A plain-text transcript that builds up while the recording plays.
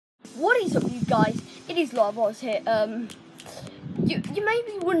What is up, you guys? It is Larvozz here. You may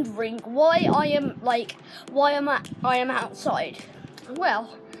be wondering why I am outside.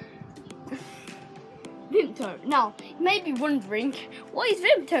 Well, Vimto. Now, you may be wondering, what is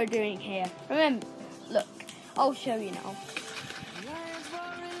Vimto doing here? Remember, look, I'll show you now.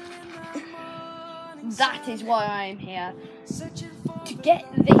 That is why I am here, to get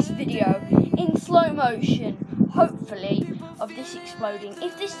this video in slow motion, hopefully, of this exploding.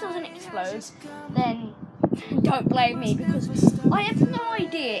 If this doesn't explode, then don't blame me, because I have no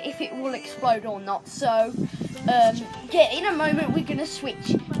idea if it will explode or not. So, yeah, in a moment we're gonna switch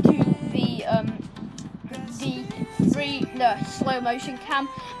to the slow motion cam,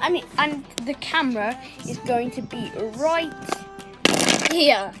 and the camera is going to be right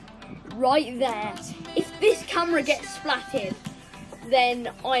here, right there. If this camera gets splattered, then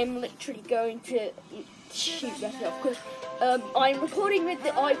I'm literally going to shoot myself, because I'm recording with the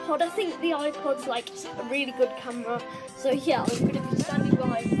iPod. I think the iPod's like a really good camera. So yeah, I'm going to be standing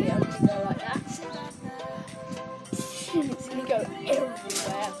behind here. I'm going to go like that. It's going to go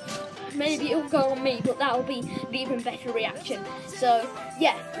everywhere. Maybe it'll go on me, but that'll be an even better reaction. So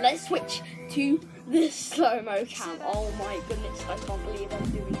yeah, let's switch to the slow-mo cam. Oh my goodness, I can't believe I'm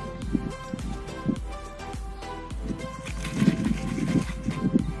doing it.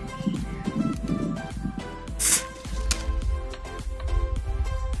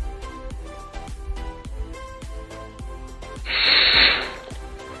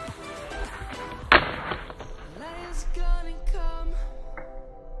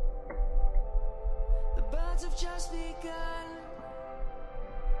 Have just begun.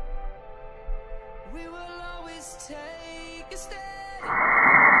 We will always take a stand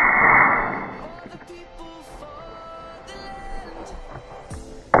for the people, for the land.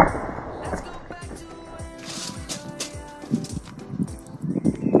 Let's go back to when we were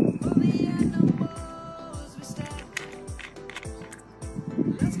young. For the animals we stand.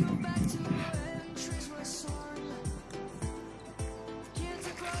 Let's go back to when trees were sown. Kids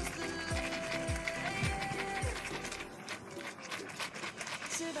across the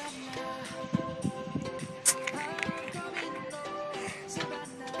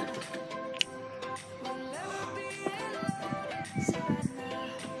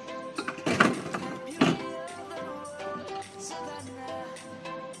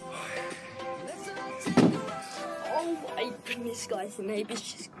Oh my goodness, guys, the neighbours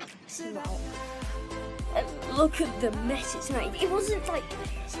just smell. And look at the mess it's made. It wasn't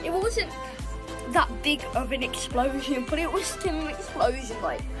that big of an explosion, but it was still an explosion.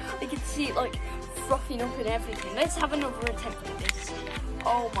 Like, I could see it like frothing up and everything. Let's have another attempt at this.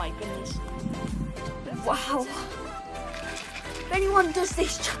 Oh my goodness. Wow. If anyone does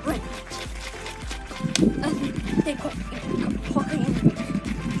this challenge, they've got fucking.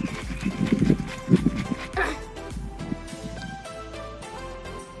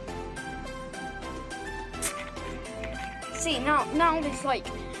 See, now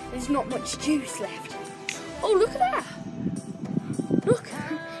there's not much juice left. Oh, look at that! Look!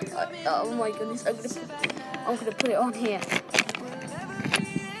 Oh my goodness! I'm gonna put it on here.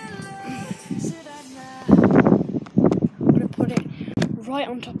 I'm gonna put it right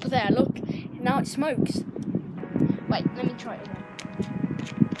on top of there. Look! Now it smokes. Wait, let me try it again.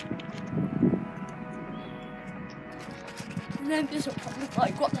 And then there's a problem.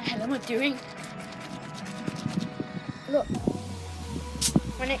 Like, what the hell am I doing? Look,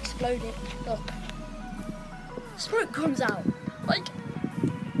 when it exploded, look, smoke comes out. Like,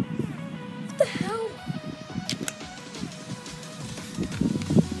 what the hell?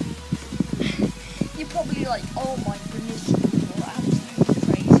 You're probably like, oh my goodness, you're absolutely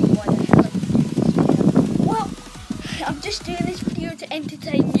crazy. Why the hell are you doing this video? Well, I'm just doing this video to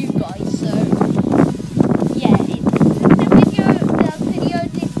entertain you guys. So yeah, the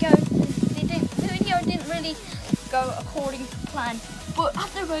video didn't really go according to plan, but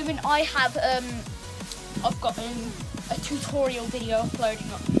at the moment I've gotten a tutorial video uploading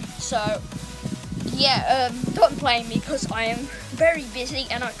up. So yeah, don't blame me, because I am very busy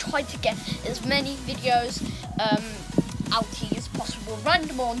and I tried to get as many videos out to you as possible,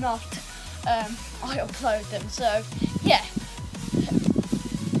 random or not. I upload them. So yeah,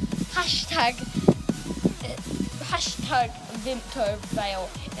 hashtag Vimto fail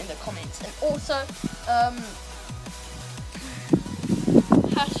in the comments, and also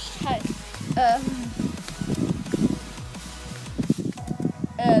hashtag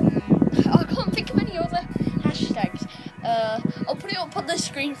I can't think of any other hashtags. I'll put it up on the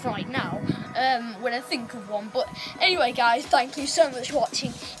screen right now when I think of one. But anyway, guys, thank you so much for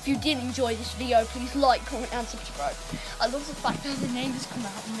watching. If you did enjoy this video, please like, comment, and subscribe. I love the fact that the names come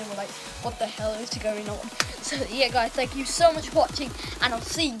out and they were like, what the hell is going on? So yeah, guys, thank you so much for watching, and I'll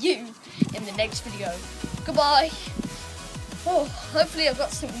see you in the next video. Goodbye. Oh, hopefully I've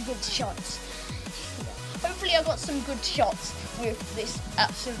got some good shots. Hopefully I got some good shots with this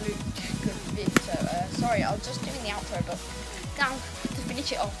absolute good Vimto. Sorry, I was just doing the outro, but now to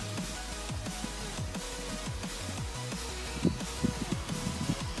finish it off.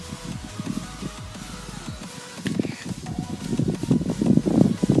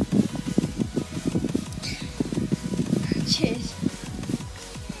 Cheers.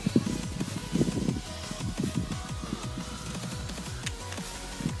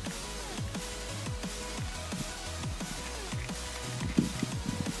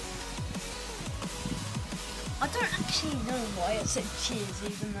 I don't actually know why I said cheers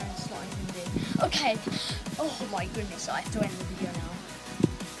even though it's not even there. Okay, oh my goodness, I have to end the video now.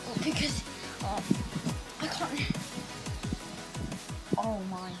 Because, I can't, oh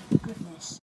my goodness.